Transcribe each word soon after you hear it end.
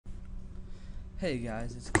Hey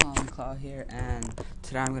guys, it's Claw here, and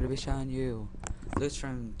today I'm going to be showing you loots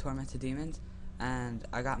from Tormented demons. And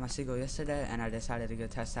I got my sigil yesterday, and I decided to go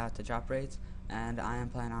test out the drop rates. And I am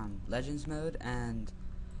playing on Legends mode, and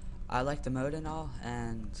I like the mode and all,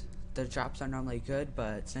 and the drops are normally good,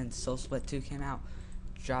 but since SoulSplit 2 came out,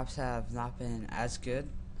 drops have not been as good.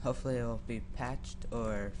 Hopefully it will be patched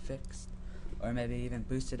or fixed, or maybe even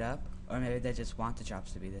boosted up, or maybe they just want the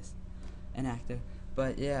drops to be this inactive.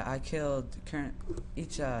 But yeah, I killed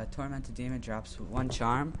each Tormented demon drops one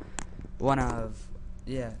charm.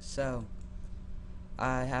 So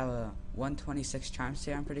I have a 126 charms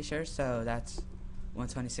here, I'm pretty sure, so that's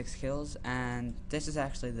 126 kills, and this is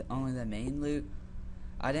actually only the main loot.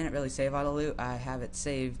 I didn't really save all the loot. I have it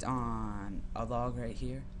saved on a log right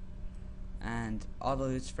here, and all the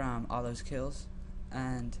loot's from all those kills.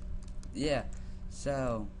 And yeah,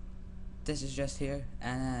 so this is just here,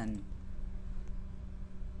 and then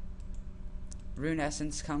Rune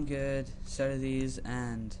Essence come good, so do these,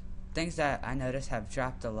 and things that I noticed have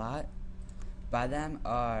dropped a lot by them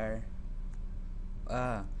are,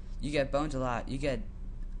 you get bones a lot, you get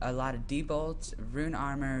a lot of D-bolts, rune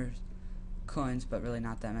armor, coins, but really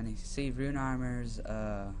not that many. See, rune armors,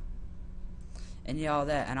 and yeah, all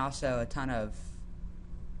that, and also a ton of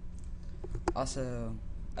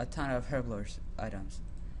herblore items.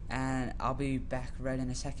 And I'll be back right in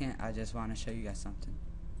a second. I just want to show you guys something.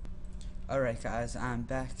 Alright guys, I'm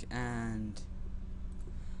back, and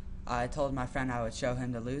I told my friend I would show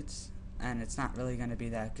him the loots, and it's not really going to be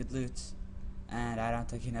that good loots, and I don't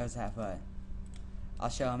think he knows that, but I'll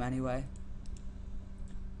show him anyway.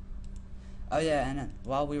 Oh yeah, and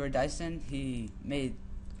while we were dicing, he made,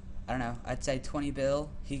 I don't know, I'd say 20 bill.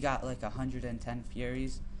 He got like 110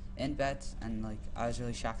 furies in bets, and like I was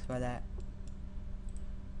really shocked by that.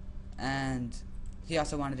 And he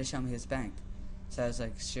also wanted to show me his bank. So I was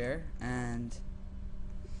like, sure, and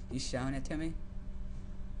he's showing it to me.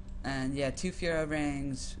 And yeah, 2 Furo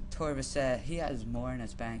rings, Torva set. He has more in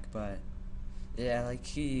his bank, but yeah, like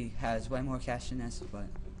he has way more cash than this, but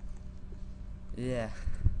yeah.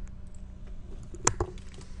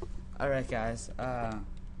 Alright guys,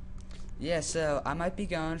 yeah, so I might be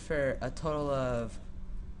going for a total of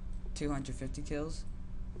 250 kills.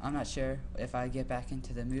 I'm not sure if I get back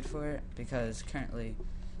into the mood for it, because currently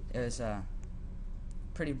it was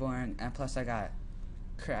pretty boring, and plus I got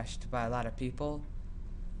crashed by a lot of people.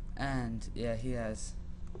 And yeah, he has,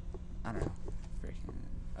 I don't know,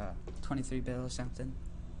 freaking 23 bill or something,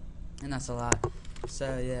 and that's a lot.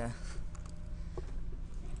 So yeah,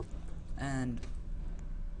 and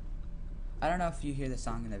I don't know if you hear the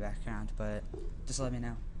song in the background, but just let me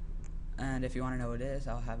know. And if you want to know what it is,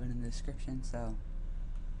 I'll have it in the description. So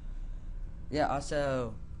yeah,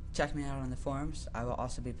 also check me out on the forums. I will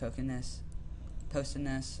also be posting this.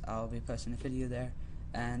 I'll be posting a video there,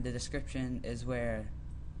 and the description is where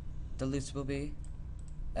the loots will be.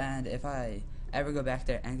 And if I ever go back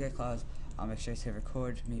there and get claws, I'll make sure to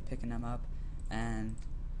record me picking them up, and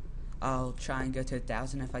I'll try and go to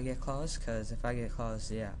 1,000 if I get claws, because if I get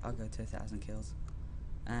claws, yeah, I'll go to 1,000 kills,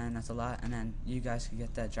 and that's a lot. And then you guys can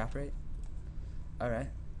get that drop rate. Alright,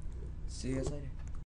 see you guys later.